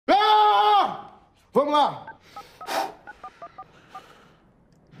Vamos lá!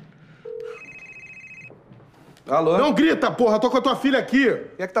 Alô? Não grita, porra! Tô com a tua filha aqui!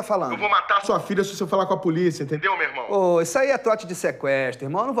 Quem é que tá falando? Eu vou matar sua filha se você falar com a polícia, entendeu, meu irmão? Ô, isso aí é trote de sequestro,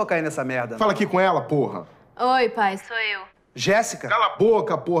 irmão. Eu não vou cair nessa merda. Fala aqui com ela, porra! Oi, pai, sou eu. Jéssica? Cala a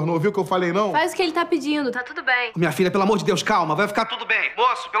boca, porra! Não ouviu o que eu falei, não? Faz o que ele tá pedindo, tá tudo bem. Minha filha, pelo amor de Deus, calma. Vai ficar tudo bem.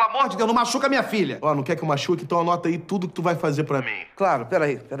 Moço, pelo amor de Deus, não machuca minha filha. Ó, não quer que eu machuque? Então anota aí tudo que tu vai fazer pra mim. Claro,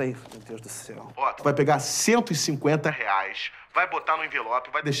 peraí. Meu Deus do céu. Ó, tu vai pegar R$150, vai botar no envelope,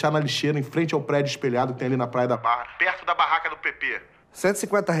 vai deixar na lixeira em frente ao prédio espelhado que tem ali na Praia da Barra, perto da barraca do PP.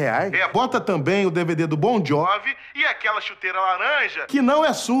 R$150? É, bota também o DVD do Bon Jovi e aquela chuteira laranja, que não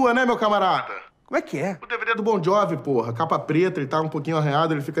é sua, né, meu camarada? Como é que é? O DVD do Bon Jovi, porra. Capa preta, ele tá um pouquinho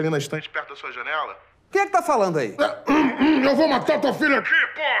arranhado, ele fica ali na estante perto da sua janela. Quem é que tá falando aí? Eu vou matar tua filha aqui,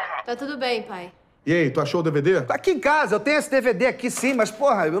 porra! Tá tudo bem, pai. E aí, tu achou o DVD? Tá aqui em casa, eu tenho esse DVD aqui sim, mas,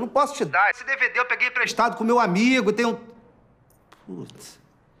 porra, eu não posso te dar. Esse DVD eu peguei emprestado com meu amigo, tem um... Putz.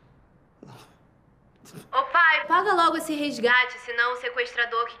 Ô, pai, paga logo esse resgate, senão o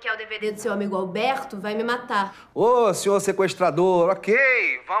sequestrador que quer o DVD do seu amigo Alberto vai me matar. Ô, senhor sequestrador, ok,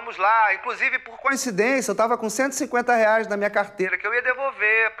 vamos lá. Inclusive, por coincidência, eu tava com R$150 na minha carteira que eu ia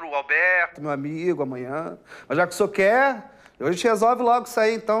devolver pro Alberto, meu amigo, amanhã. Mas já que o senhor quer, a gente resolve logo isso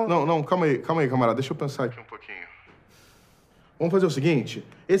aí, então... Não, calma aí, camarada. Deixa eu pensar aqui um pouquinho. Vamos fazer o seguinte,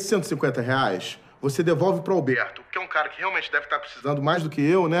 esses R$150... você devolve pro Alberto, que é um cara que realmente deve estar precisando mais do que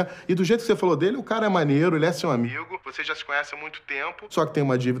eu, né? E do jeito que você falou dele, o cara é maneiro, ele é seu amigo, você já se conhece há muito tempo, só que tem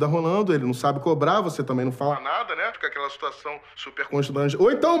uma dívida rolando, ele não sabe cobrar, você também não fala nada, né? Fica aquela situação super constrangedora.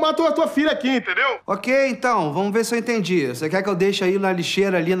 Ou então matou a tua filha aqui, entendeu? Ok, então, vamos ver se eu entendi. Você quer que eu deixe aí na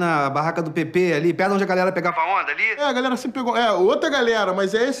lixeira, ali na barraca do PP, ali, perto onde a galera pegava onda, ali? É, a galera sempre pegou... É, outra galera,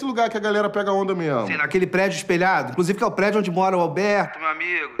 mas é esse lugar que a galera pega onda mesmo. Sim, naquele prédio espelhado, inclusive que é o prédio onde mora o Alberto, meu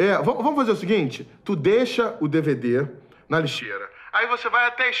amigo. É, vamos fazer o seguinte, tu deixa o DVD na lixeira. Aí você vai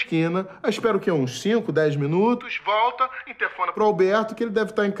até a esquina, espera o quê? Uns 5, 10 minutos, volta, interfona pro Alberto, que ele deve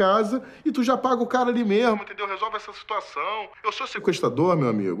estar em casa, e tu já paga o cara ali mesmo, entendeu? Resolve essa situação. Eu sou sequestrador, meu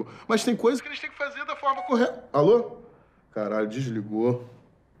amigo, mas tem coisas que eles têm que fazer da forma correta. Alô? Caralho, desligou.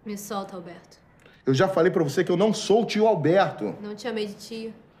 Me solta, Alberto. Eu já falei pra você que eu não sou o tio Alberto. Não te chamei de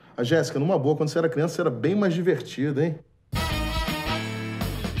tio. A Jéssica, numa boa, quando você era criança, você era bem mais divertida, hein?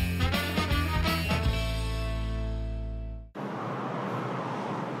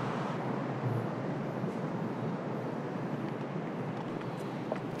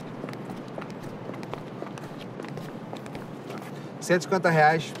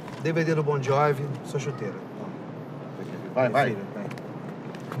 R$150, DVD do Bon Jovi, sua chuteira. Vai. Filho, vai.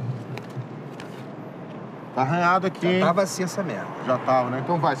 Tá arranhado aqui, Já hein? tava assim essa merda. Já tava, né?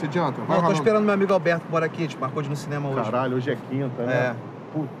 Então vai, se adianta. Vai, Não, eu tô Ramon. esperando meu amigo Alberto por aqui, a gente marcou de ir no cinema hoje. Caralho, hoje é quinta, né? É.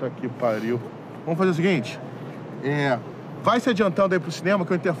 Puta que pariu. Vamos fazer o seguinte. Vai se adiantando aí pro cinema,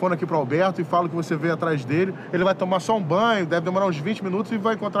 que eu interfono aqui pro Alberto e falo que você veio atrás dele. Ele vai tomar só um banho, deve demorar uns 20 minutos e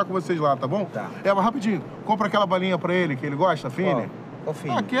vai encontrar com vocês lá, tá bom? Tá. Mas rapidinho, compra aquela balinha pra ele, que ele gosta, Fini. Qual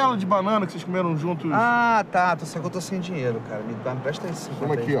filho? Aquela de banana que vocês comeram juntos. Ah, tá. Só que eu tô sem dinheiro, cara. Me presta aí 50.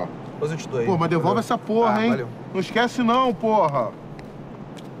 Toma aqui, ó. Depois eu te dou aí. Pô, mas devolve essa porra, hein? Valeu. Não esquece não, porra.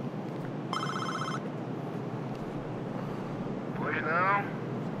 Pois não.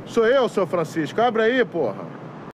 Sou eu, seu Francisco. Abre aí, porra.